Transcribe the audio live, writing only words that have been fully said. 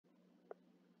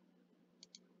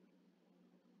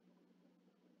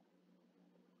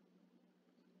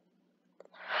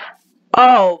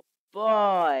Oh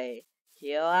boy,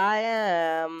 here I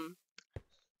am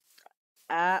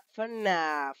at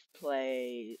FNAF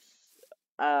place.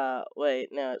 Wait,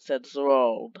 no, it says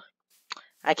rolled.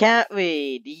 I can't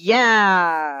read.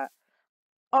 Yeah!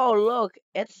 Oh, look,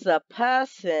 it's a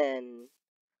person.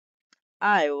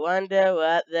 I wonder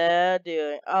what they're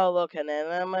doing. Oh, look, an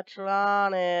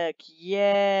animatronic.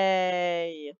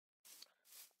 Yay!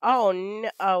 Oh, no.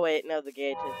 Oh, wait, no, the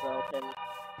gate is open.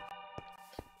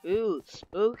 Ooh,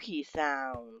 spooky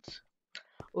sounds.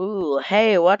 Ooh,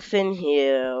 hey, what's in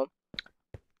here?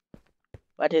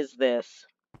 What is this?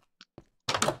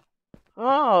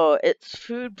 Oh, it's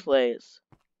food place.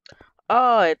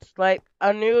 Oh, it's like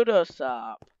a noodle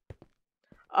shop.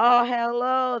 Oh,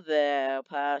 hello there,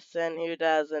 person who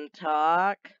doesn't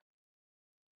talk.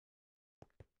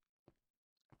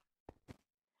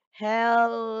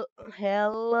 Hello.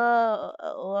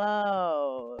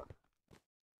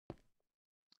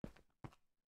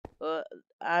 Uh,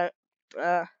 I,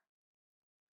 uh,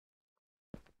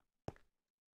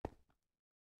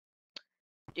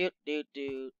 doot, doot,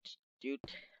 doot, doot.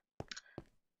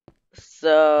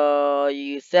 So,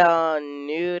 you sell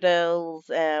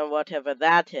noodles and whatever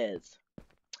that is.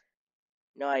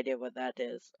 No idea what that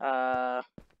is.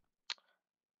 Mm,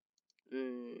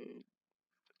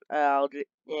 I'll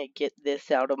get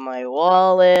this out of my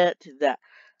wallet.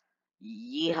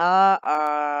 Yeehaw.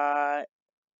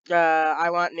 I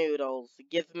want noodles.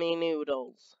 Give me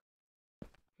noodles.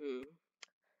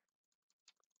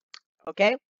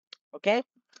 Okay. Okay.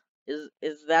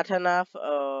 Is that enough,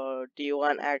 or do you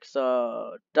want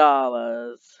extra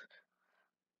dollars?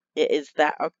 Is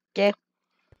that okay?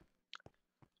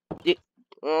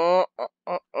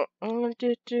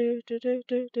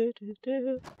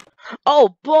 Oh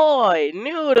boy,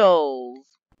 noodles!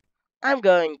 I'm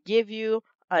going to give you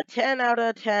a 10 out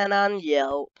of 10 on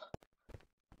Yelp.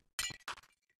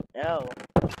 Oh,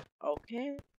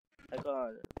 okay. I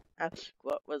gotta ask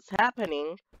what was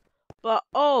happening. But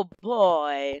oh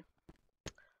boy.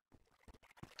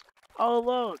 Oh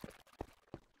look.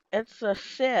 It's a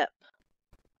ship.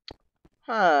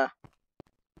 Huh.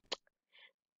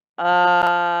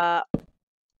 Oh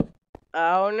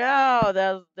no.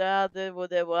 There's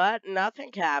what?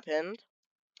 Nothing happened.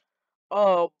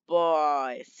 Oh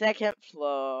boy. Second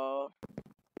floor.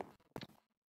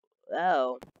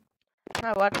 Oh.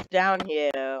 Huh, what's down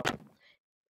here?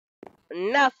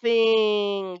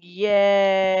 Nothing!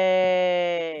 Yay!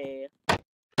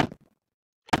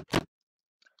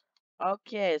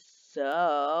 Okay,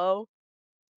 so...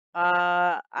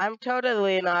 I'm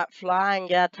totally not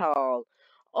flying at all.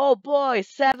 Oh boy,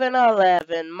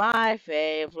 7-Eleven, my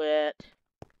favorite.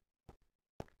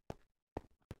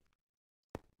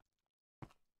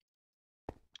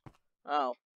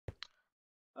 Oh.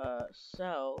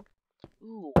 So...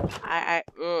 Ooh,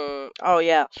 oh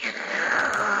yeah.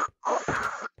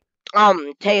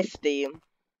 Tasty.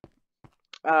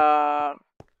 Now,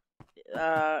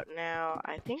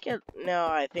 I think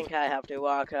I have to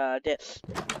walk, this.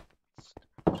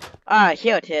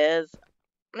 Here it is.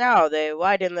 Now, they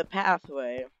widen the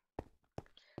pathway.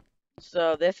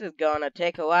 So, this is gonna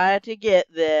take a while to get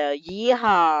there.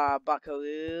 Yeehaw,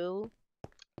 buckaroo.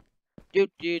 Doot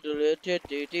doot doot doot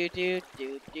doot doot doot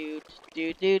doot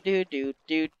doot doot doot doot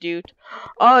doot doot.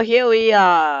 Oh, here we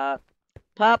are.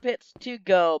 Puppets to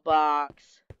go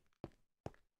box.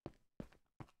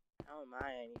 Oh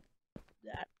my,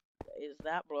 is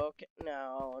that broken?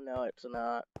 No, it's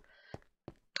not.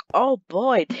 Oh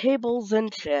boy, tables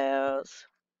and chairs.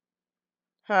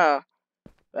 Huh.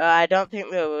 Well, I don't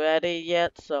think they're ready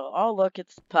yet, so oh look,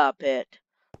 it's Puppet.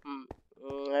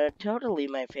 Totally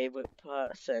my favorite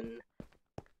person.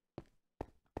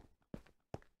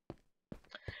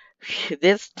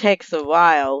 This takes a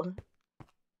while.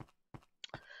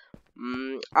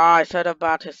 I should have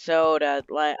bought a soda.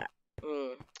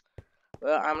 Well,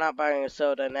 I'm not buying a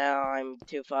soda now. I'm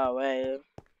too far away.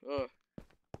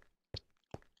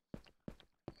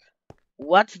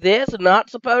 What's this? Not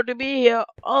supposed to be here.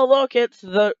 Oh, look, it's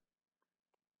the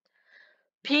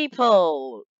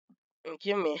people.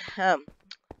 Give me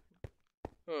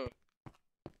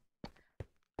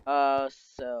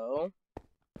so.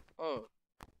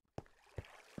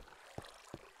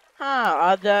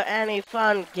 Are there any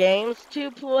fun games to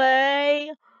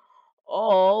play?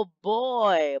 Oh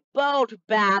boy, boat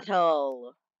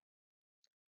battle!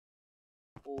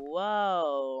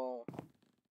 Whoa.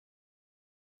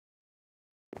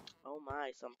 Oh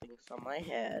my, something's on my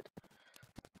head.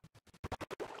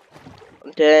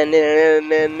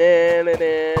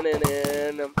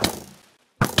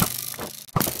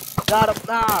 Got him!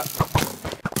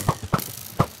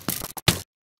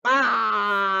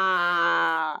 Ah!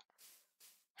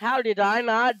 How did I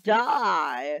not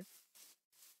die?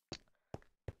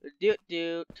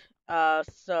 Doot.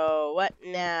 So what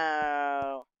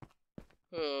now?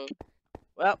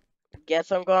 Well,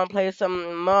 guess I'm gonna play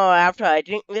some more after I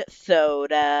drink this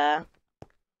soda.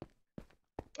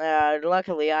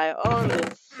 Luckily I own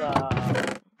this,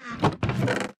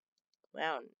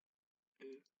 well,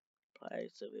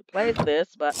 place to replace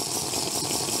this, but...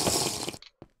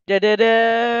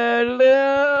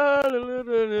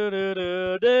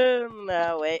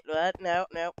 No, wait, what? No,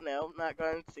 not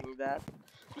going to sing that.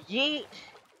 Yeet!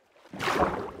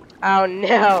 Oh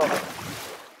no!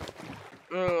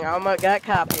 Almost got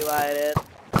copyrighted.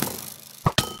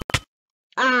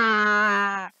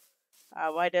 Ah!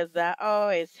 Why does that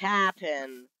always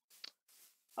happen?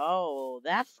 Oh,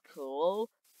 that's cool.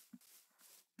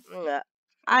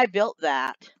 I built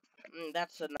that.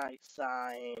 That's a nice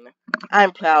sign.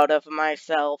 I'm proud of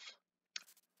myself.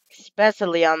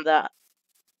 Especially on the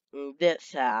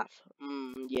this half.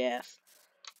 Yes.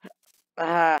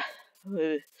 Now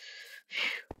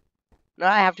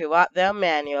I have to walk them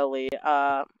manually.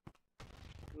 Now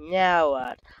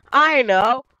what? I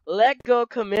know! Let go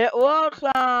commit wall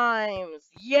climbs!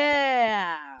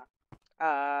 Yeah!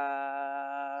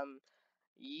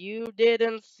 You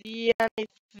didn't see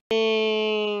anything.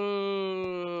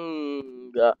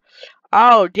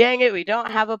 Oh, dang it, we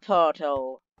don't have a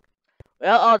portal.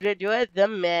 Well, I'll just do it the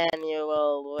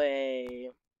manual way.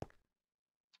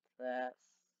 Let's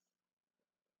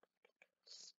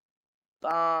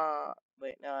stop.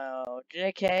 Wait, no.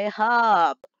 JK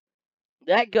Hub.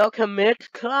 Let go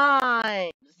commit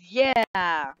climbs.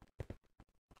 Yeah.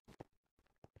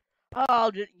 Oh,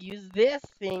 I'll just use this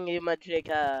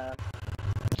thingy-majigger.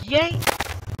 Yay!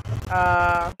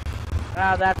 Wow,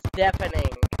 that's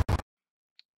deafening.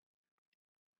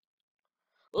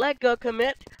 Let go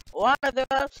commit one of the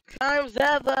worst crimes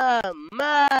ever.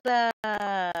 Murder.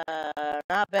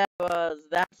 Not bad, was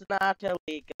that's not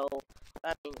illegal.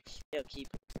 I mean, still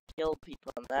kill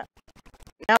people on that.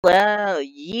 Now, well,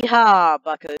 yeehaw,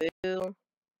 buckaroo.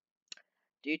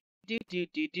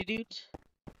 Doot.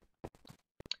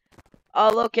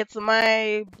 Oh, look, it's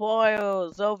my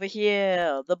boils over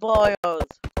here. The boils.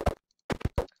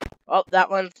 Oh, that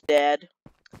one's dead.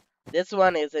 This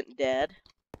one isn't dead.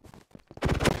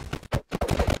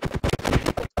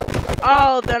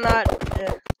 Oh, they're not.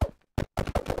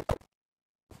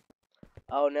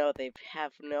 Oh no, they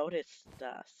have noticed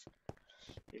us.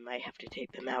 We might have to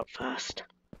take them out first.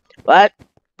 What?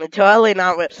 Totally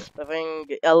not whispering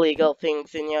illegal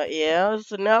things in your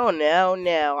ears. No.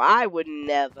 I would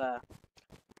never.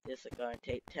 This is going to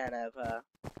take 10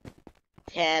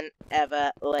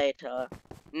 ever later.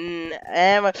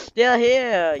 And we're still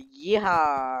here.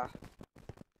 Yeehaw.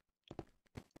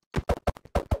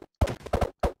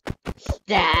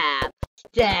 Stab.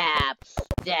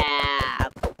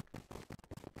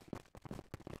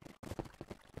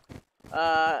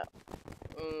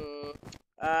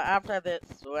 After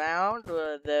this round,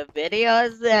 the video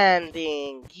is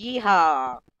ending.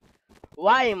 Yeehaw!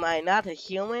 Why am I not a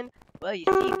human? Well, you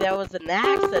see, there was an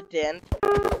accident,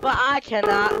 but I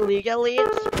cannot legally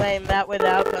explain that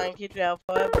without going to jail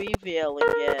for revealing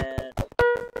it.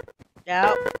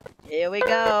 Yep, here we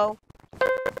go.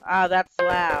 Ah, that's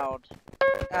loud.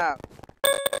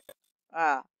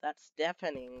 That's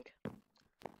deafening.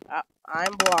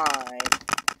 I'm blind.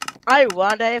 I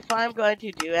wonder if I'm going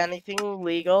to do anything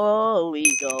legal or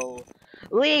illegal.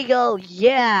 Legal,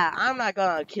 yeah! I'm not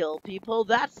gonna kill people,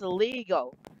 that's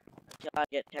illegal. Until I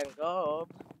get 10 gold.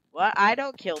 What? I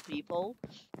don't kill people.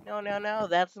 No,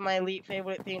 that's my least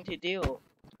favorite thing to do.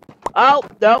 Oh,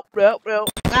 no.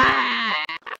 Ah!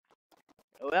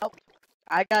 Well,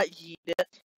 I got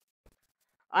yeeted.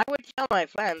 I would tell my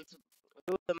friends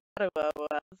who the murderer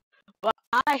was, but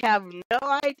I have no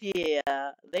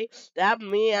idea. They stabbed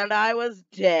me and I was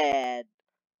dead.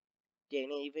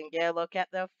 Didn't even get a look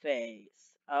at their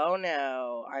face. Oh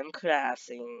no, I'm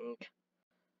crashing.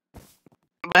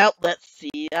 Well, let's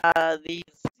see. These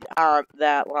aren't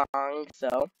that long,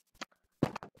 so.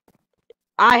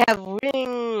 I have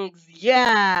wings!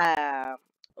 Yeah!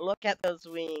 Look at those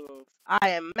wings. I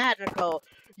am magical.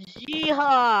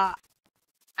 Yeehaw!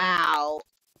 Ow.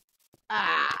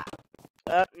 Ah.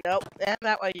 Nope. And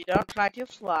that way you don't try to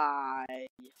fly.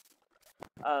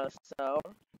 So.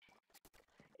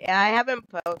 Yeah, I haven't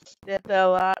posted a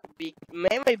lot,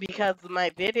 mainly because my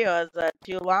videos are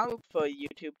too long for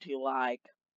YouTube to like.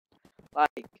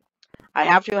 I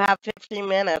have to have 15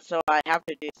 minutes, so I have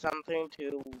to do something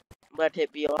to let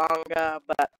it be longer,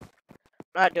 but I'm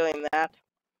not doing that.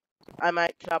 I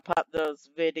might chop up those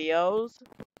videos.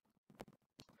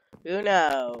 Who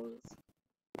knows?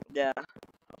 Yeah,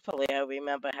 Hopefully I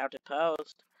remember how to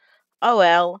post. Oh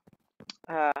well.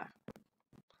 I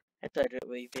thought it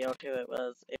revealed who it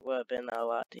was. It would have been a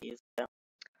lot easier.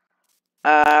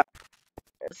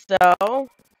 So,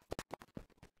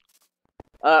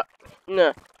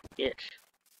 no, itch.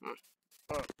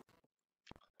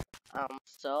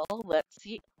 So let's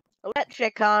see. Let's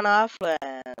check on our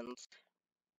friends.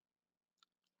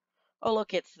 Oh,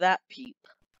 look, it's that peep.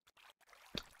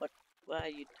 What are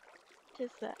you?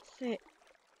 Does that say?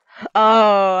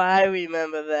 Oh, I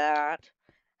remember that.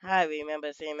 I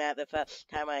remember seeing that the first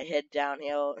time I hit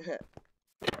downhill.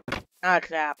 Oh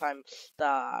crap, I'm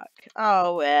stuck.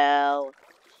 Oh well.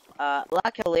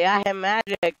 Luckily I have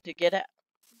magic to get it.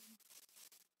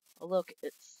 Oh, look,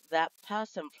 it's that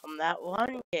person from that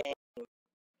one game.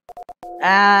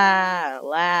 Ah,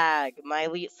 lag. My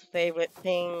least favorite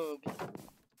thing.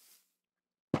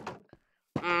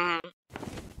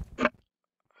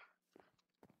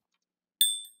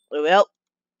 Well.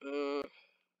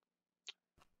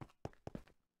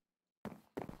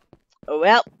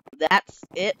 Well, that's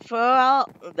it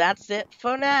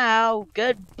for now.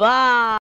 Goodbye.